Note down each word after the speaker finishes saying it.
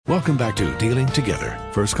Welcome back to Dealing Together.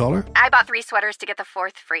 First caller? I bought 3 sweaters to get the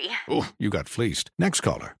 4th free. Oh, you got fleeced. Next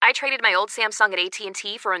caller? I traded my old Samsung at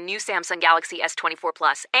AT&T for a new Samsung Galaxy S24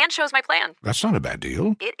 Plus and chose my plan. That's not a bad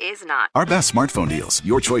deal. It is not. Our best smartphone deals.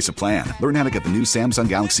 Your choice of plan. Learn how to get the new Samsung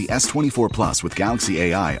Galaxy S24 Plus with Galaxy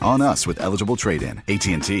AI on us with eligible trade-in.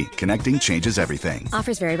 AT&T. Connecting changes everything.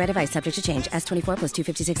 Offers vary by device. Subject to change. S24 plus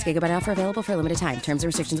 256 gigabyte offer available for a limited time. Terms and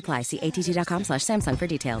restrictions apply. See att.com/Samsung for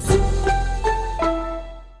details.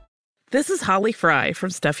 This is Holly Fry from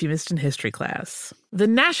Stuff You Missed in History class. The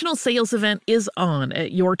national sales event is on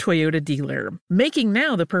at your Toyota dealer, making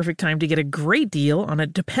now the perfect time to get a great deal on a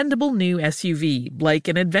dependable new SUV, like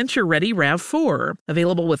an adventure-ready RAV4.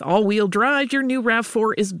 Available with all-wheel drive, your new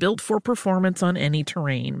RAV4 is built for performance on any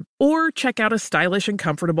terrain. Or check out a stylish and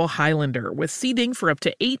comfortable Highlander with seating for up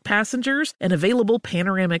to 8 passengers and available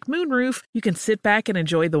panoramic moonroof. You can sit back and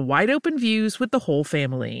enjoy the wide-open views with the whole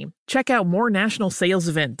family. Check out more national sales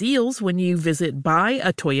event deals when you visit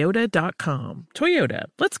buyatoyota.com. Toyota,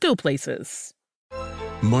 let's go places.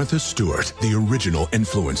 Martha Stewart, the original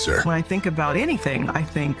influencer. When I think about anything, I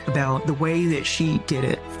think about the way that she did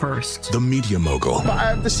it first. The media mogul.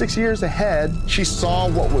 5 to 6 years ahead, she saw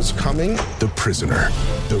what was coming. The prisoner.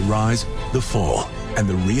 The rise, the fall, and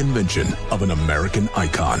the reinvention of an American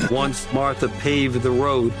icon. Once Martha paved the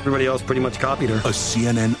road, everybody else pretty much copied her. A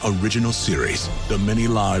CNN original series, The Many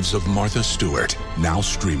Lives of Martha Stewart, now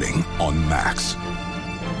streaming on Max.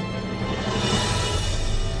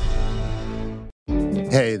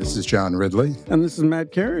 Hey, this is John Ridley. And this is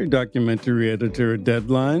Matt Carey, documentary editor at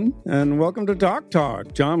Deadline. And welcome to Doc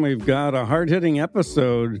Talk. John, we've got a hard-hitting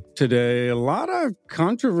episode today. A lot of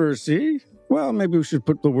controversy. Well, maybe we should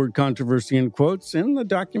put the word controversy in quotes in the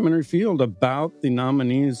documentary field about the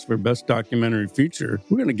nominees for Best Documentary Feature.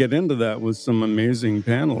 We're going to get into that with some amazing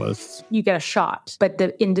panelists. You get a shot, but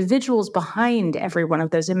the individuals behind every one of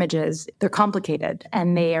those images, they're complicated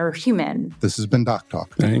and they are human. This has been Doc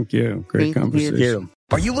Talk. Thank you. Great conversation.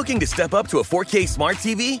 Are you looking to step up to a 4K smart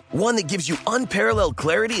TV? One that gives you unparalleled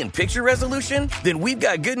clarity and picture resolution? Then we've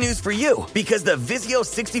got good news for you, because the Vizio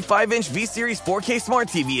 65-inch V-Series 4K smart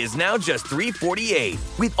TV is now just $348.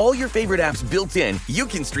 With all your favorite apps built in, you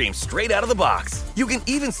can stream straight out of the box. You can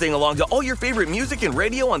even sing along to all your favorite music and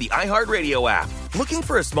radio on the iHeartRadio app. Looking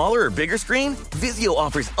for a smaller or bigger screen? Vizio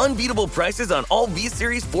offers unbeatable prices on all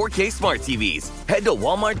V-Series 4K smart TVs. Head to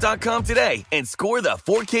Walmart.com today and score the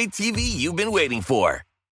 4K TV you've been waiting for.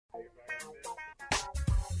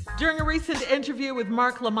 During a recent interview with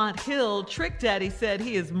Mark Lamont Hill, Trick Daddy said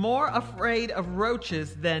he is more afraid of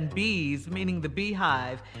roaches than bees, meaning the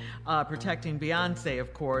beehive, protecting Beyonce,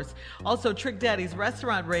 of course. Also, Trick Daddy's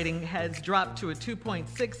restaurant rating has dropped to a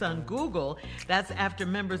 2.6 on Google. That's after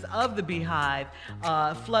members of the beehive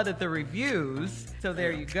flooded the reviews. So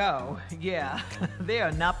there you go. Yeah, they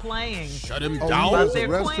are not playing. Shut him down. But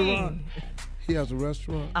they're clean. He has a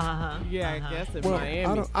restaurant? Yeah, I guess in well,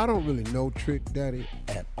 Miami. I don't really know Trick Daddy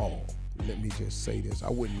at all. Let me just say this.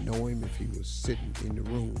 I wouldn't know him if he was sitting in the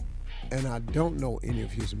room. And I don't know any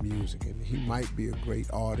of his music. And he might be a great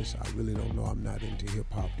artist. I really don't know. I'm not into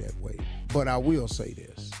hip-hop that way. But I will say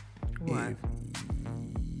this. What? If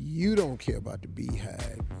you don't care about the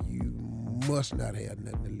beehive, you must not have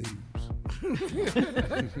nothing to lose.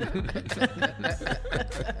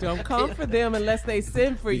 Don't come for them unless they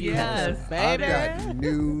send for you. Yes, baby. I got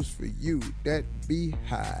news for you. That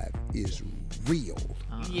beehive is real.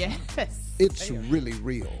 Yes. It's really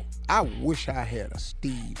real. I wish I had a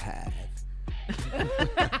Steve Hive.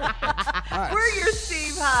 We're your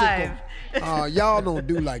Steve Hive. Y'all don't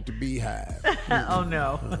do like the beehive. Oh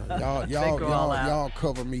no. Y'all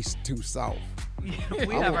cover me too soft.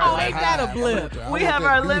 We have our ain't that a blip? We have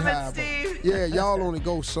our limits, Steve. Yeah, y'all only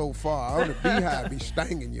go so far. The beehive be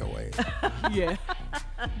stinging your ass. Yeah.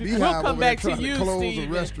 Beehive we'll come back to you, close Steve.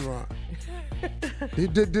 a restaurant.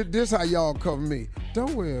 This how y'all cover me.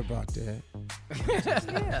 Don't worry about that.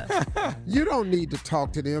 Yeah. You don't need to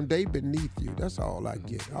talk to them. They beneath you. That's all I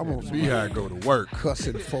get. I want some Beehive go to work.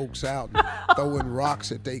 cussing folks out and throwing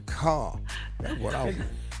rocks at their car. That's what I want.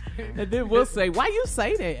 And then we'll say, why you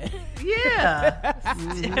say that? Yeah.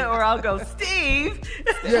 Or I'll go, Steve.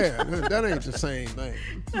 Yeah, that ain't the same thing.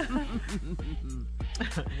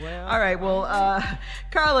 Well. All right, well,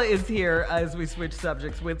 Carla is here as we switch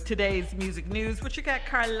subjects with today's music news. What you got,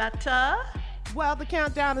 Carlotta? Well, the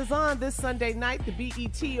countdown is on this Sunday night, the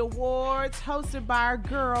BET Awards, hosted by our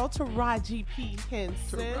girl, Taraji P.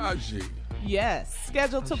 Henson. Taraji. Yes,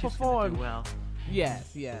 scheduled to perform. Well.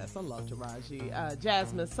 Yes, I love Taraji.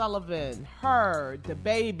 Jasmine Sullivan, her, the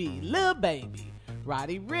baby, Lil Baby,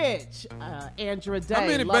 Roddy Ricch, Andra Day. How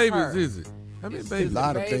many love babies her. is it? I mean, a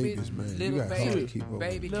lot of babies, man. You got to keep up.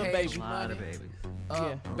 Baby little Cash baby. Money.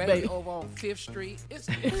 Yeah. Baby over on 5th Street. It's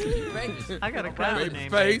babies. I got a crowd name,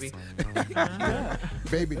 Face. baby.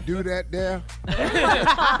 Baby, do that there.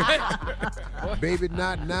 Baby,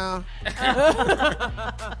 not now.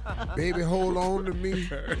 Baby, hold on to me.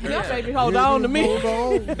 Yeah, baby, hold on to me.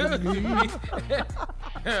 Hold on to me.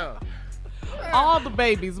 All the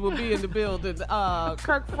babies will be in the building.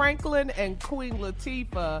 Kirk Franklin and Queen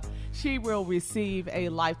Latifah, she will receive a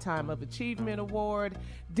Lifetime of Achievement Award.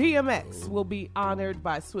 DMX will be honored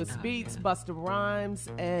by Swiss Beats, Busta Rhymes,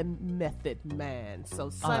 and Method Man. So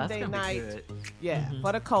Sunday night,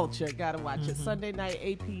 for the culture, gotta watch it. Sunday night,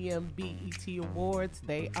 8 p.m. BET Awards,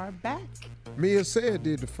 they are back. Mia said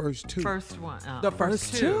did the first two. First one. The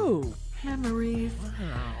first two. Memories.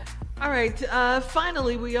 Wow. All right,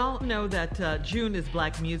 finally, we all know that June is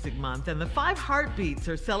Black Music Month, and the Five Heartbeats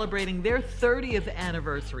are celebrating their 30th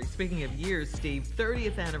anniversary. Speaking of years, Steve,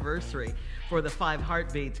 30th anniversary for the Five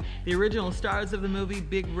Heartbeats. The original stars of the movie,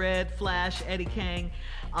 Big Red, Flash, Eddie King.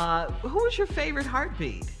 Who was your favorite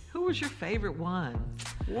heartbeat? Who was your favorite one?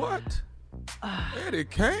 What? Eddie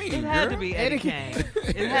Kane. It had to be Eddie Kane.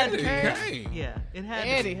 It had to be Kane. Yeah, it had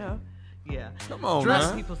Eddie, to be. huh? Yeah. Come on, Most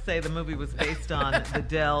man. people say the movie was based on the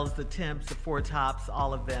Dells, the Temps, the Four Tops,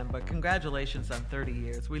 all of them. But congratulations on 30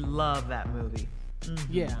 years. We love that movie.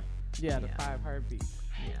 Mm-hmm. Yeah, the Five Heartbeats.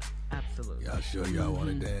 Yeah, absolutely. Y'all sure y'all want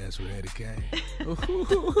to dance with Eddie Kane?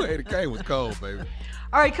 Ooh, Eddie Kane was cold, baby.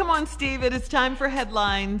 All right, come on, Steve. It is time for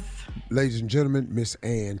headlines. Ladies and gentlemen, Miss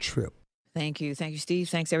Ann Tripp. Thank you. Thank you, Steve.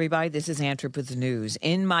 Thanks, everybody. This is Ann Tripp with the news.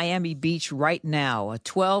 In Miami Beach right now, a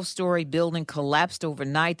 12-story building collapsed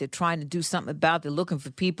overnight. They're trying to do something about it. They're looking for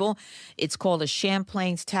people. It's called a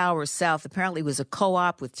Champlain's Tower South. Apparently, it was a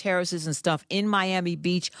co-op with terraces and stuff in Miami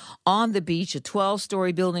Beach. On the beach, a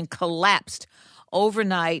 12-story building collapsed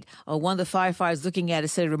overnight. One of the firefighters looking at it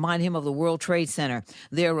said it reminded him of the World Trade Center.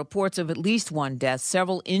 There are reports of at least one death,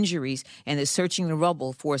 several injuries, and they're searching the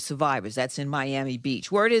rubble for survivors. That's in Miami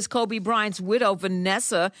Beach. Word is Kobe Bryant's widow,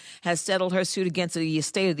 Vanessa, has settled her suit against the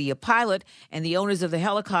estate of the pilot and the owners of the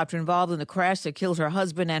helicopter involved in the crash that killed her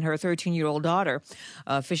husband and her 13-year-old daughter.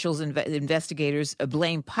 Officials and investigators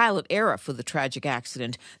blame pilot error for the tragic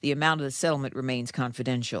accident. The amount of the settlement remains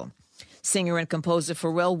confidential. Singer and composer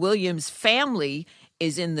Pharrell Williams' family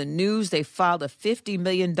is in the news. They filed a $50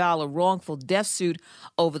 million wrongful death suit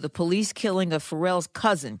over the police killing of Pharrell's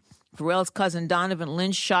cousin. Pharrell's cousin Donovan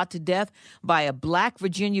Lynch shot to death by a black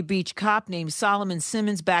Virginia Beach cop named Solomon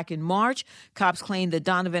Simmons back in March. Cops claimed that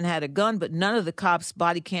Donovan had a gun, but none of the cops'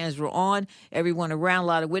 body cams were on. Everyone around, a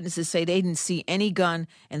lot of witnesses say they didn't see any gun,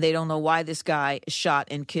 and they don't know why this guy shot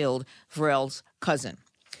and killed Pharrell's cousin.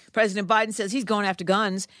 President Biden says he's going after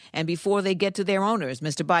guns, and before they get to their owners,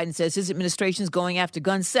 Mr. Biden says his administration is going after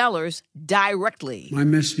gun sellers directly. My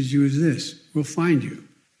message to you is this: we'll find you,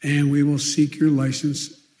 and we will seek your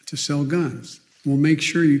license to sell guns. We'll make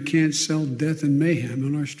sure you can't sell death and mayhem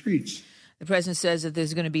on our streets. The president says that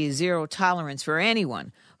there's going to be a zero tolerance for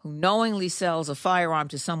anyone who knowingly sells a firearm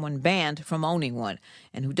to someone banned from owning one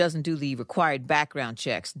and who doesn't do the required background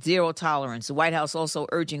checks. Zero tolerance. The White House also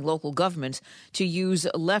urging local governments to use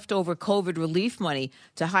leftover COVID relief money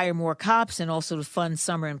to hire more cops and also to fund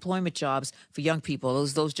summer employment jobs for young people.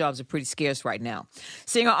 Those jobs are pretty scarce right now.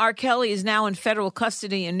 Singer R. Kelly is now in federal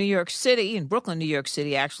custody in New York City, in Brooklyn, New York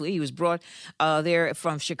City, actually. He was brought there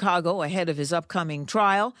from Chicago ahead of his upcoming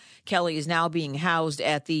trial. Kelly is now being housed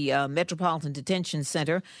at the Metropolitan Detention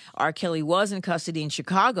Center. R. Kelly was in custody in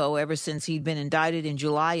Chicago ever since he'd been indicted in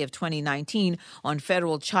July of 2019 on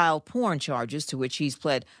federal child porn charges, to which he's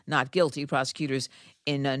pled not guilty. Prosecutors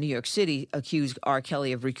in New York City accused R.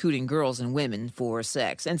 Kelly of recruiting girls and women for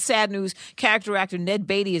sex. And sad news, character actor Ned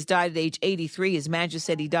Beatty has died at age 83. His manager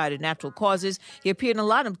said he died of natural causes. He appeared in a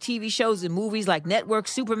lot of TV shows and movies like Network,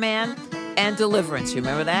 Superman, and Deliverance. You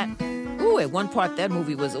remember that? Ooh, at one part, that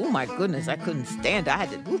movie was, oh my goodness, I couldn't stand it. I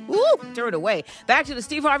had to turn it away. Back to the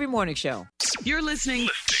Steve Harvey Morning Show. You're listening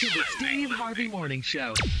to the Steve Harvey Morning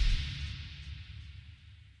Show.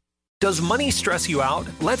 Does money stress you out?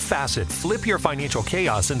 Let Facet flip your financial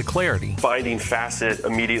chaos into clarity. Finding Facet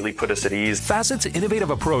immediately put us at ease. Facet's innovative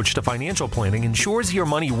approach to financial planning ensures your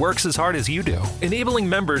money works as hard as you do, enabling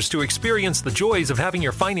members to experience the joys of having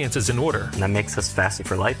your finances in order. And that makes us Facet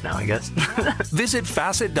for life now, I guess. Visit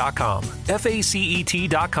Facet.com,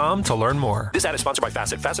 FACET.com to learn more. This ad is sponsored by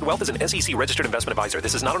Facet. Facet Wealth is an SEC registered investment advisor.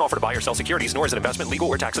 This is not an offer to buy or sell securities, nor is it investment, legal,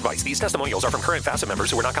 or tax advice. These testimonials are from current Facet members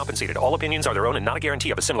who are not compensated. All opinions are their own and not a guarantee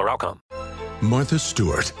of a similar outcome. Martha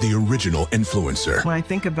Stewart, the original influencer. When I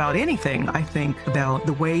think about anything, I think about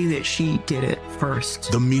the way that she did it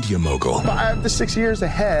first. The media mogul. 5 to 6 years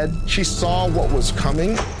ahead, she saw what was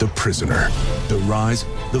coming. The prisoner. The rise,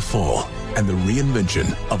 the fall, and the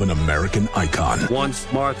reinvention of an American icon. Once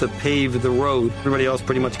Martha paved the road, everybody else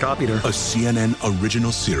pretty much copied her. A CNN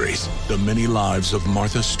original series, The Many Lives of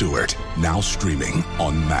Martha Stewart, now streaming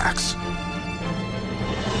on Max.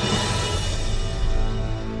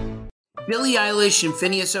 Billie Eilish and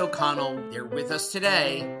Phineas O'Connell, they're with us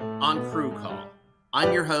today on Crew Call.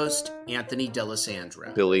 I'm your host, Anthony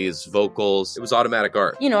D'Alessandro. Billie's vocals, it was automatic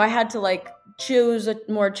art. You know, I had to choose a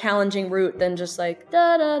more challenging route than just da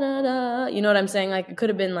da da da. You know what I'm saying? It could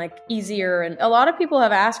have been easier. And a lot of people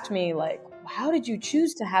have asked me how did you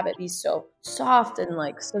choose to have it be so soft and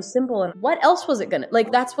so simple? And what else was it gonna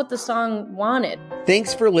that's what the song wanted.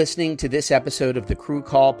 Thanks for listening to this episode of the Crew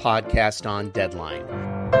Call podcast on Deadline.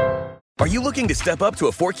 Are you looking to step up to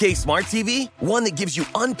a 4K smart TV? One that gives you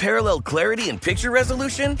unparalleled clarity and picture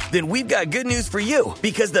resolution? Then we've got good news for you,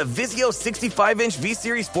 because the Vizio 65-inch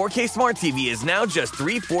V-Series 4K smart TV is now just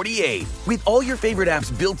 $348. With all your favorite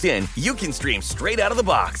apps built in, you can stream straight out of the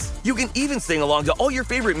box. You can even sing along to all your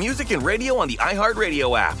favorite music and radio on the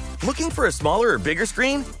iHeartRadio app. Looking for a smaller or bigger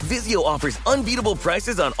screen? Vizio offers unbeatable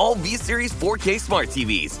prices on all V-Series 4K smart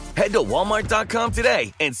TVs. Head to Walmart.com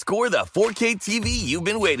today and score the 4K TV you've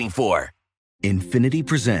been waiting for. Infiniti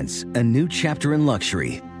presents a new chapter in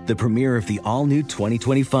luxury, the premiere of the all-new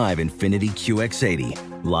 2025 Infiniti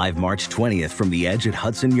QX80, live March 20th from the Edge at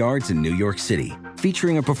Hudson Yards in New York City,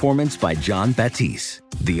 featuring a performance by John Batiste.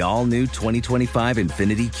 The all-new 2025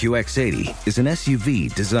 Infiniti QX80 is an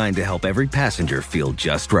SUV designed to help every passenger feel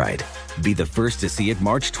just right. Be the first to see it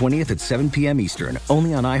March 20th at 7 p.m. Eastern,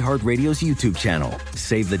 only on iHeartRadio's YouTube channel.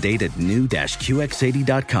 Save the date at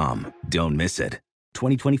new-QX80.com. Don't miss it.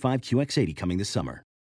 2025 QX80 coming this summer.